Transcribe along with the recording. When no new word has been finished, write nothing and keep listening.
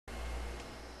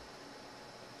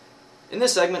In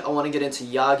this segment, I want to get into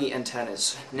Yagi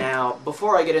antennas. Now,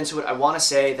 before I get into it, I want to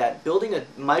say that building a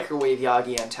microwave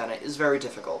Yagi antenna is very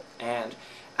difficult, and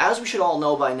as we should all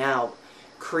know by now,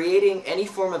 creating any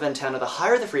form of antenna, the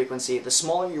higher the frequency, the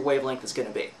smaller your wavelength is going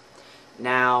to be.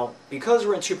 Now, because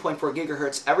we're in 2.4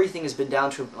 gigahertz, everything has been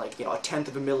down to like, a tenth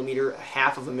of a millimeter, a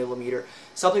half of a millimeter,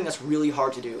 something that's really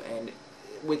hard to do, and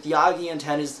with Yagi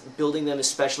antennas, building them,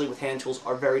 especially with hand tools,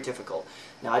 are very difficult.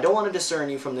 Now, I don't want to discern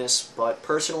you from this, but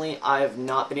personally, I have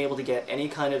not been able to get any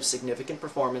kind of significant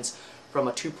performance from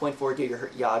a 2.4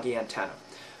 gigahertz Yagi antenna.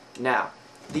 Now,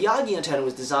 the Yagi antenna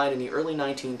was designed in the early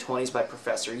 1920s by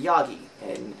Professor Yagi,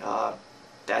 and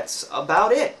that's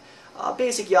about it. A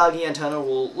basic Yagi antenna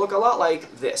will look a lot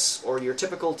like this, or your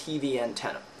typical TV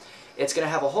antenna. It's going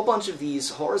to have a whole bunch of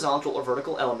these horizontal or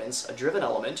vertical elements, a driven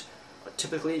element,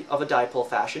 typically of a dipole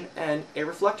fashion, and a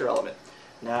reflector element.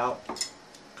 Now,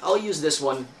 I'll use this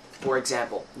one for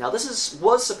example. Now, this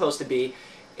was supposed to be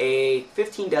a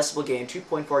 15 decibel gain,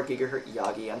 2.4 gigahertz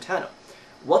Yagi antenna.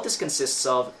 What this consists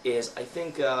of is, I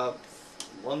think,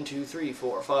 1, 2, 3,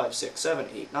 4, 5, 6, 7,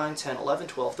 8, 9, 10, 11,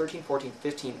 12, 13, 14,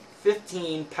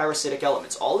 15 parasitic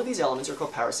elements. All of these elements are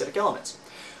called parasitic elements.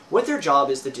 What their job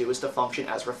is to do is to function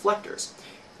as reflectors.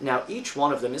 Now, each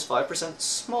one of them is 5%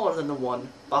 smaller than the one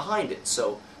behind it.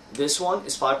 So this one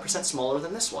is 5% smaller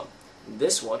than this one.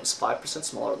 This one is 5%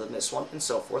 smaller than this one, and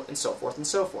so forth, and so forth, and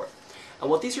so forth.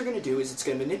 And what these are going to do is it's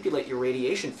going to manipulate your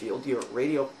radiation field, your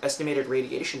estimated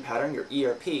radiation pattern, your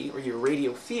ERP, or your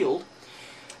radio field,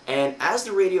 and as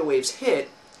the radio waves hit,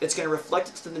 it's going to reflect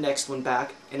it to the next one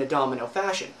back in a domino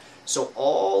fashion. So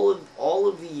all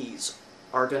of these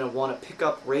are going to want to pick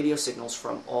up radio signals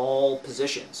from all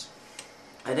positions.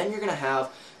 And then you're going to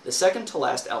have the second to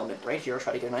last element right here. I'll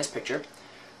try to get a nice picture.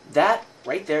 That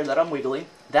right there that I'm wiggling,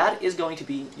 that is going to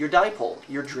be your dipole,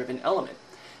 your driven element.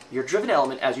 Your driven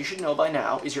element, as you should know by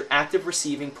now, is your active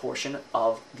receiving portion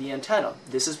of the antenna.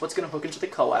 This is what's going to hook into the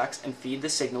coax and feed the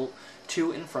signal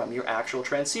to and from your actual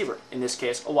transceiver, in this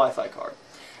case a Wi-Fi card.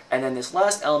 And then this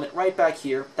last element right back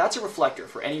here, that's a reflector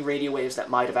for any radio waves that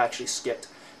might have actually skipped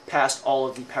past all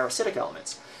of the parasitic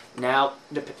elements. Now,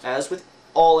 as with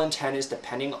all antennas,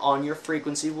 depending on your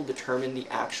frequency, will determine the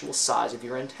actual size of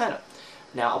your antenna.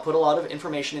 Now, I'll put a lot of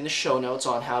information in the show notes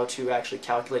on how to actually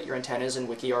calculate your antennas and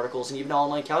wiki articles and even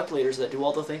online calculators that do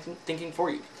all the thinking for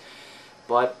you.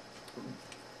 But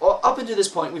up until this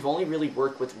point, we've only really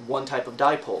worked with one type of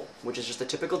dipole, which is just a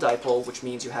typical dipole, which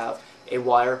means you have a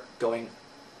wire going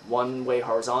one way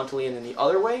horizontally and then the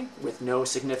other way with no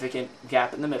significant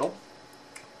gap in the middle,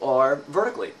 or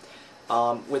vertically.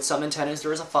 With some antennas,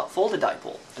 there is a folded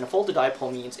dipole, and a folded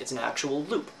dipole means it's an actual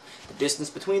loop. The distance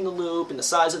between the loop and the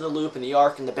size of the loop and the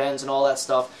arc and the bends and all that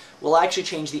stuff will actually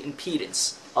change the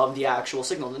impedance of the actual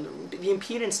signal. And the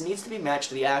impedance needs to be matched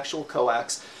to the actual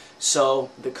coax, so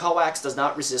the coax does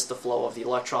not resist the flow of the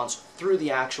electrons through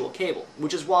the actual cable,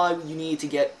 which is why you need to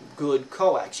get good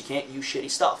coax. You can't use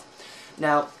shitty stuff.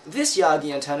 Now, this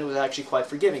Yagi antenna was actually quite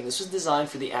forgiving. This was designed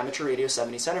for the amateur radio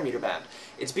 70 centimeter band.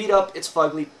 It's beat up, it's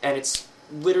fugly, and it's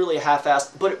literally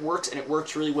half-assed, but it works, and it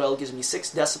works really well. It gives me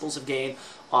 6 decibels of gain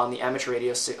on the amateur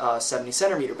radio 70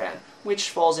 centimeter band, which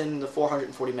falls in the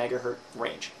 440 megahertz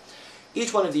range.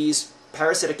 Each one of these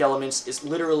parasitic elements is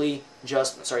literally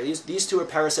just, these two are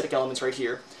parasitic elements right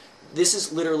here. This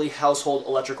is literally household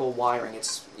electrical wiring.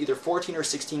 It's either 14 or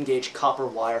 16 gauge copper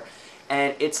wire,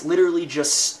 and it's literally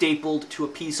just stapled to a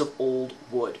piece of old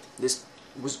wood.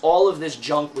 All of this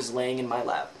junk was laying in my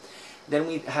lab. Then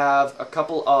we have a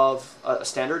couple of a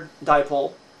standard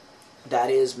dipole that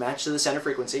is matched to the center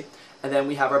frequency, and then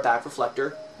we have our back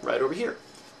reflector right over here.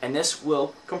 And this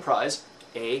will comprise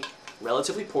a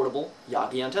relatively portable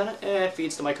Yagi antenna, and it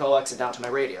feeds to my coax and down to my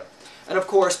radio. And of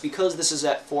course, because this is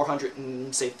at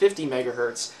 450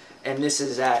 megahertz, and this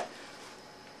is at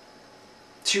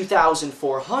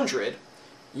 2,400,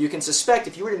 you can suspect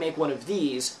if you were to make one of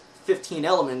these 15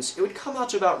 elements, it would come out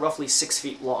to about roughly 6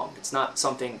 feet long. It's not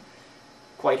something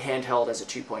quite handheld as a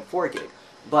 2.4 gig.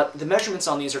 But the measurements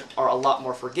on these are a lot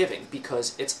more forgiving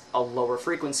because it's a lower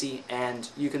frequency and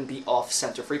you can be off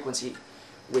center frequency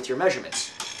with your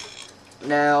measurements.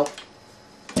 Now,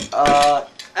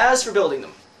 as for building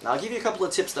them, now I'll give you a couple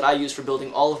of tips that I use for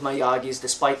building all of my Yagis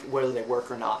despite whether they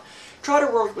work or not. Try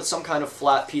to work with some kind of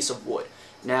flat piece of wood.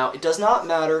 Now, it does not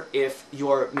matter if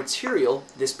your material,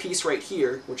 this piece right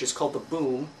here, which is called the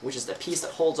boom, which is the piece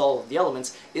that holds all of the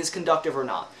elements, is conductive or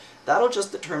not. That'll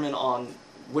just determine on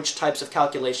which types of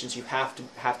calculations you have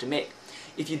to make.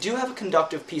 If you do have a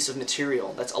conductive piece of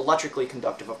material, that's electrically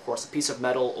conductive, of course, a piece of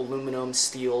metal, aluminum,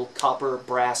 steel, copper,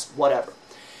 brass, whatever.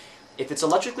 If it's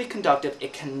electrically conductive,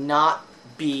 it cannot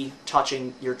be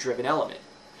touching your driven element.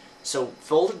 So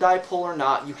folded dipole or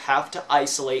not, you have to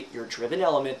isolate your driven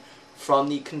element from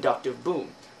the conductive boom.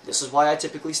 This is why I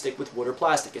typically stick with wood or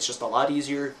plastic. It's just a lot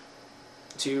easier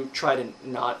to try to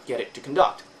not get it to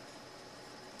conduct.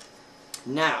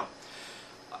 Now,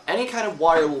 any kind of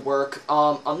wire will work.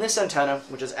 On this antenna,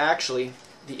 which is actually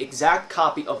the exact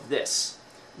copy of this.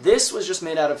 This was just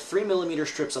made out of 3mm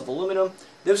strips of aluminum.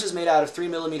 This was made out of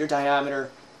 3mm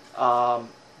diameter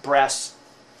brass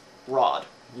rod.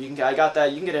 I got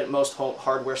that. You can get it at most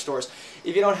hardware stores.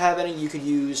 If you don't have any, you could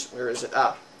use, where is it?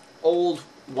 Old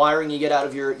wiring you get out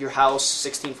of your house,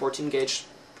 16, 14 gauge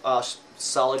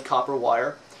solid copper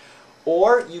wire.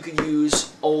 Or you could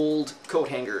use old coat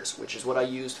hangers, which is what I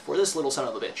used for this little son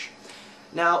of a bitch.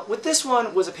 Now, with this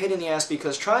one was a pain in the ass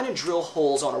because trying to drill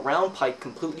holes on a round pipe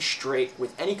completely straight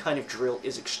with any kind of drill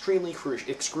is extremely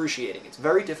excruciating. It's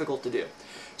very difficult to do.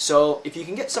 So if you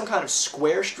can get some kind of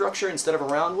square structure instead of a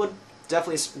round wood,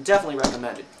 definitely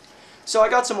recommended. So I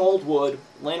got some old wood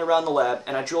laying around the lab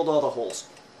and I drilled all the holes.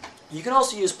 You can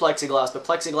also use plexiglass, but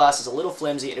plexiglass is a little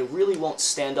flimsy and it really won't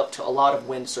stand up to a lot of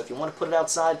wind, so if you want to put it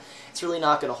outside, it's really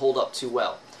not going to hold up too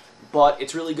well. But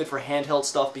it's really good for handheld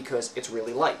stuff because it's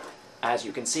really light. As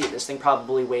you can see, this thing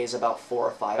probably weighs about 4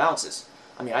 or 5 ounces.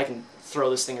 I mean, I can throw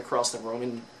this thing across the room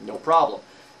and no problem.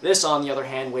 This, on the other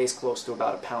hand, weighs close to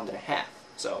about 1.5 pounds.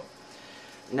 So,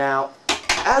 now,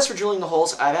 as for drilling the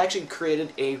holes, I've actually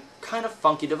created a kind of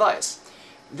funky device.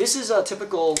 This is a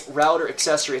typical router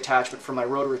accessory attachment for my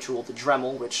rotary tool, the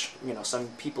Dremel, which, you know,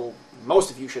 most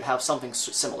of you should have something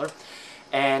similar.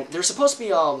 And there's supposed to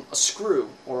be a screw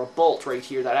or a bolt right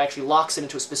here that actually locks it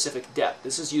into a specific depth.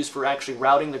 This is used for actually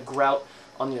routing the grout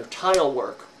on your tile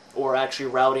work or actually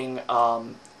routing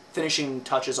finishing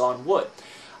touches on wood.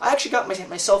 I actually got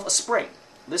myself a spring.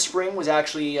 This spring was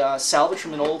actually salvaged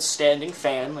from an old standing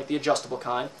fan, like the adjustable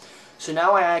kind. So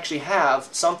now I actually have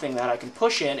something that I can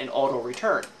push in and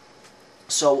auto-return.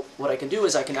 So what I can do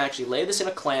is I can actually lay this in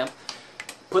a clamp,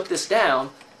 put this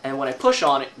down, and when I push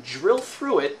on it, drill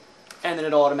through it, and then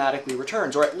it automatically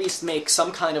returns, or at least make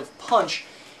some kind of punch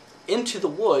into the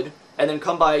wood, and then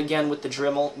come by again with the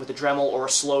Dremel or a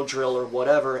slow drill or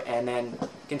whatever, and then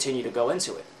continue to go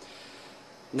into it.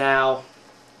 Now,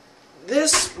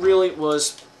 this really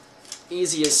was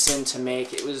easy as sin to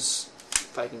make. It was,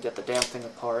 if I can get the damn thing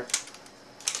apart.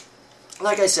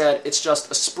 Like I said, it's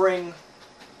just a spring.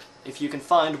 If you can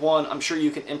find one, I'm sure you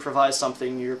can improvise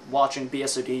something. You're watching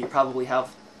BSOD, you probably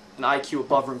have an IQ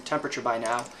above room temperature by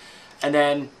now. And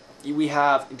then we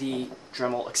have the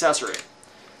Dremel accessory.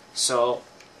 So,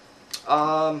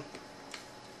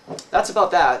 that's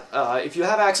about that. If you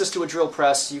have access to a drill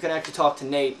press, you can actually talk to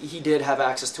Nate. He did have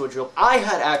access to a drill. I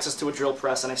had access to a drill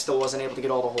press, and I still wasn't able to get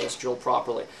all the holes drilled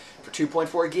properly. For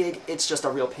 2.4 gig, it's just a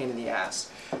real pain in the ass.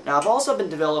 Now, I've also been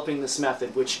developing this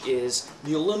method, which is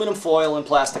the aluminum foil and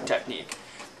plastic technique.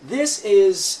 This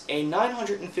is a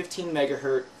 915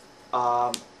 megahertz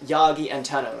Yagi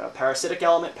antenna, a parasitic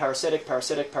element, parasitic,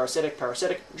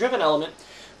 driven element,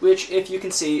 which, if you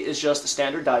can see, is just a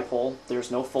standard dipole.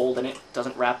 There's no fold in it,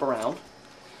 doesn't wrap around.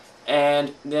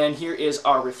 And then here is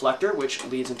our reflector, which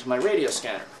leads into my radio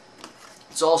scanner.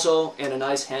 It's also in a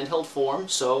nice handheld form,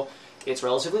 so it's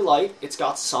relatively light, it's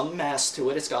got some mass to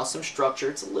it, it's got some structure,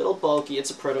 it's a little bulky,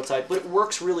 it's a prototype, but it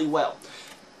works really well.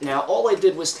 Now, all I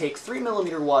did was take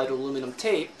 3mm wide aluminum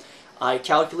tape. I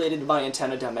calculated my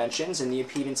antenna dimensions and the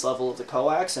impedance level of the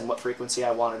coax and what frequency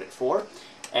I wanted it for,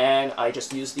 and I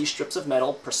just used these strips of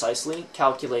metal, precisely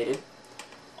calculated,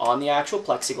 on the actual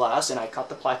plexiglass, and I cut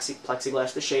the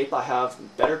plexiglass to shape. I have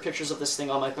better pictures of this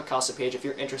thing on my Picasso page. If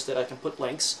you're interested, I can put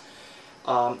links.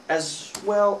 As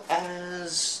well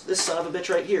as this son of a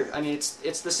bitch right here. I mean,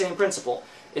 it's the same principle.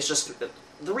 It's just,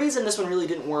 the reason this one really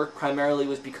didn't work primarily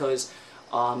was because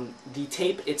the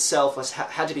tape itself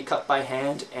had to be cut by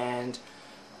hand, and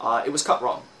it was cut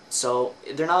wrong. So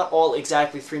they're not all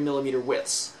exactly 3mm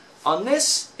widths. On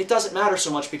this, it doesn't matter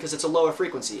so much because it's a lower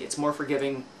frequency. It's more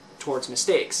forgiving towards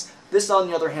mistakes. This, on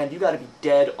the other hand, you got to be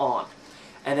dead on.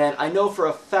 And then I know for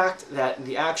a fact that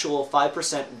the actual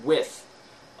 5% width,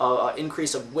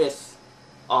 increase of width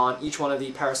on each one of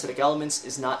the parasitic elements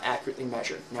is not accurately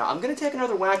measured. Now, I'm going to take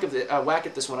another whack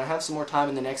at this one. I have some more time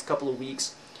in the next couple of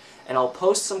weeks, and I'll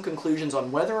post some conclusions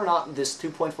on whether or not this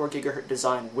 2.4 gigahertz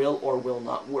design will or will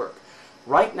not work.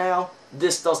 Right now,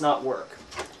 this does not work.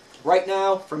 Right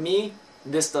now, for me,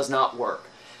 this does not work.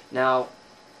 Now,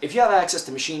 if you have access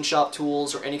to machine shop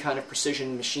tools or any kind of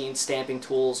precision machine stamping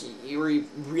tools, you're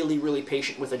really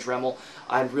patient with a Dremel,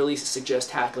 I'd really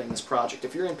suggest tackling this project.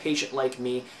 If you're impatient like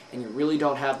me and you really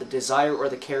don't have the desire or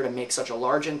the care to make such a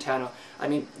large antenna, I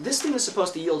mean, this thing is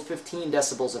supposed to yield 15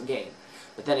 decibels of gain.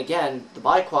 But then again, the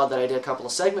biquad that I did a couple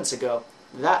of segments ago,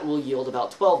 that will yield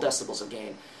about 12 decibels of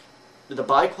gain. The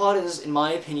biquad is, in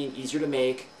my opinion, easier to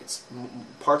make. Its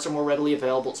parts are more readily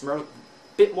available. It's a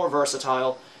bit more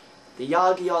versatile. The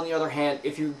Yagi, on the other hand,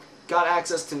 if you got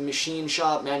access to machine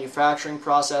shop manufacturing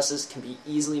processes, can be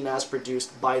easily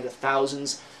mass-produced by the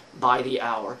thousands, by the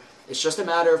hour. It's just a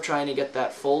matter of trying to get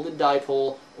that folded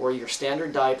dipole or your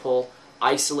standard dipole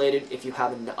isolated if you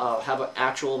have an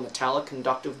actual metallic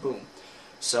conductive boom.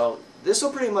 So this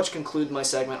will pretty much conclude my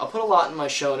segment. I'll put a lot in my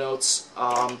show notes.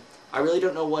 I really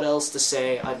don't know what else to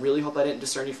say. I really hope I didn't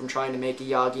discern you from trying to make a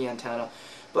Yagi antenna.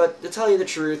 But to tell you the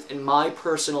truth, in my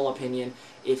personal opinion,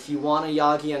 if you want a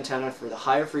Yagi antenna for the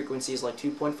higher frequencies like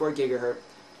 2.4 gigahertz,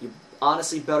 you're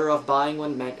honestly better off buying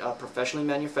one professionally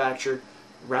manufactured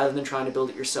rather than trying to build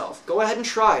it yourself. Go ahead and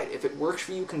try it. If it works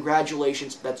for you,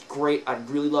 congratulations. That's great. I'd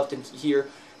really love to hear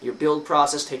your build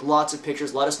process. Take lots of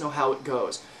pictures. Let us know how it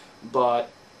goes.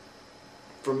 But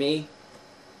for me,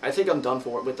 I think I'm done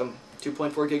for it with them.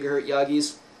 2.4 gigahertz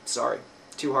Yagis, sorry.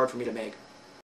 Too hard for me to make.